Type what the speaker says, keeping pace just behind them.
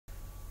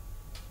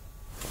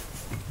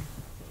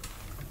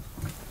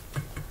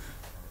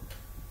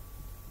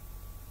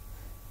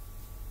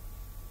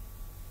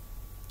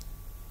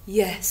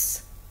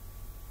Yes.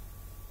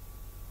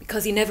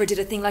 Because he never did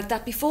a thing like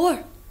that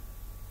before.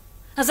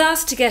 Has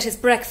asked to get his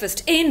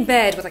breakfast in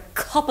bed with a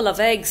couple of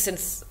eggs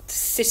since the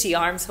City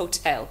Arms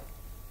Hotel,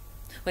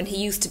 when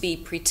he used to be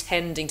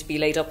pretending to be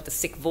laid up with a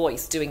sick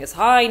voice, doing his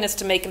highness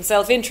to make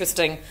himself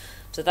interesting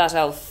to that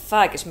old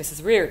faggot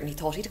Mrs. Reardon he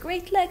thought he'd a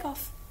great leg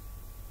off.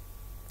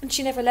 And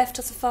she never left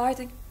us a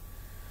farthing.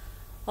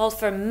 All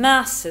for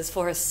masses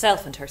for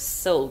herself and her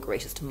sole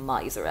greatest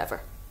miser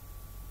ever.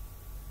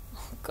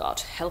 Oh,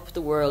 God help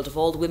the world if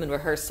all the women were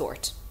her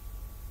sort.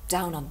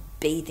 Down on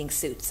bathing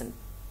suits and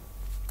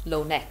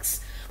low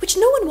necks, which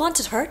no one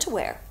wanted her to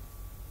wear.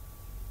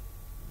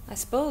 I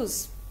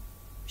suppose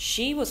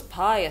she was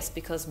pious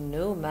because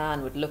no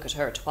man would look at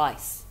her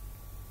twice.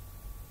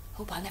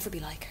 Hope I'll never be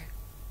like her.